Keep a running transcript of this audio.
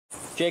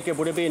Jacob,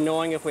 would it be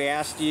annoying if we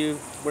asked you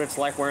what it's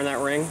like wearing that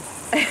ring?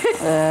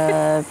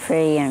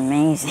 Pretty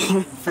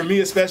amazing. For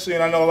me especially,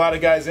 and I know a lot of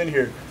guys in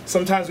here,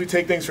 sometimes we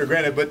take things for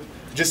granted, but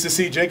just to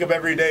see Jacob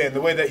every day and the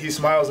way that he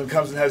smiles and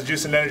comes and has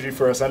juice and energy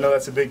for us, I know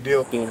that's a big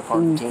deal. Being a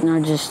part of the team. You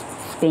know, just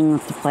being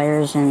with the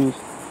players and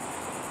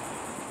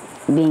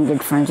being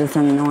good friends with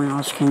them, no one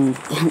else can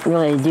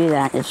really do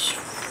that. It's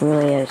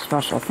really a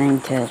special thing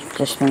to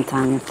just spend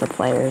time with the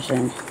players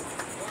and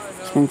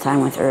spend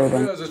time with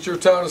Urban. It's your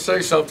time to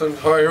say something.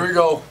 All right, here we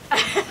go.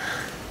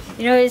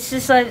 You know, it's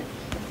just like a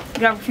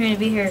good opportunity to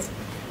be here.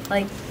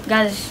 Like,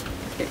 guys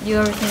do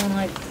everything,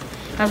 like,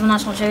 have a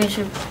national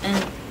championship,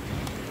 and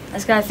I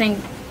just gotta thank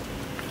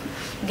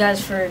you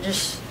guys for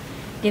just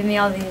giving me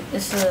all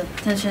this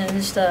attention and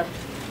just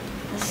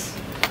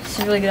it's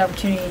a really good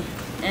opportunity.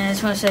 And I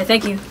just want to say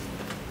thank you.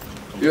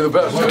 You're the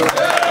best.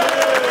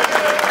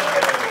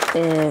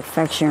 It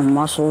affects your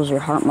muscles, your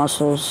heart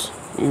muscles,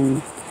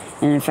 and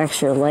it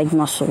affects your leg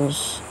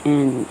muscles,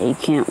 and you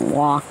can't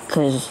walk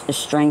because the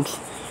strength,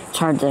 it's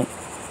hard to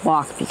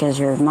walk because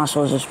your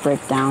muscles just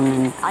break down.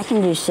 And I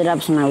can do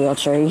sit-ups in my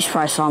wheelchair. You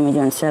probably saw me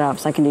doing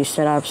sit-ups. I can do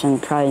sit-ups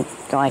and probably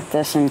go like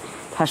this and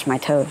touch my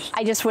toes.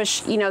 I just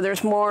wish, you know,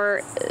 there's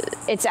more,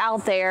 it's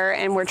out there,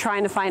 and we're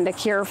trying to find a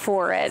cure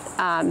for it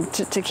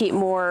to keep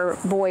more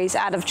boys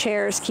out of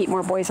chairs, keep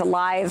more boys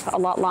alive a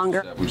lot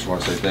longer. We just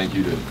want to say thank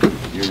you to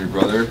you and your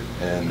brother,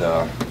 and you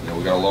know,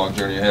 we got a long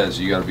journey ahead,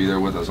 so you got to be there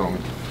with us, homie.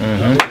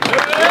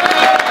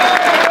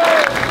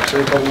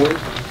 Say a couple words?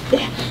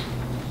 Yeah.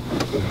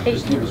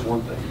 Just give us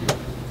one thing.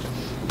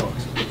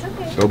 It's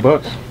okay. Go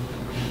Bucks.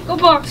 Go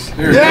Bucks.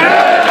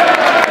 Yeah!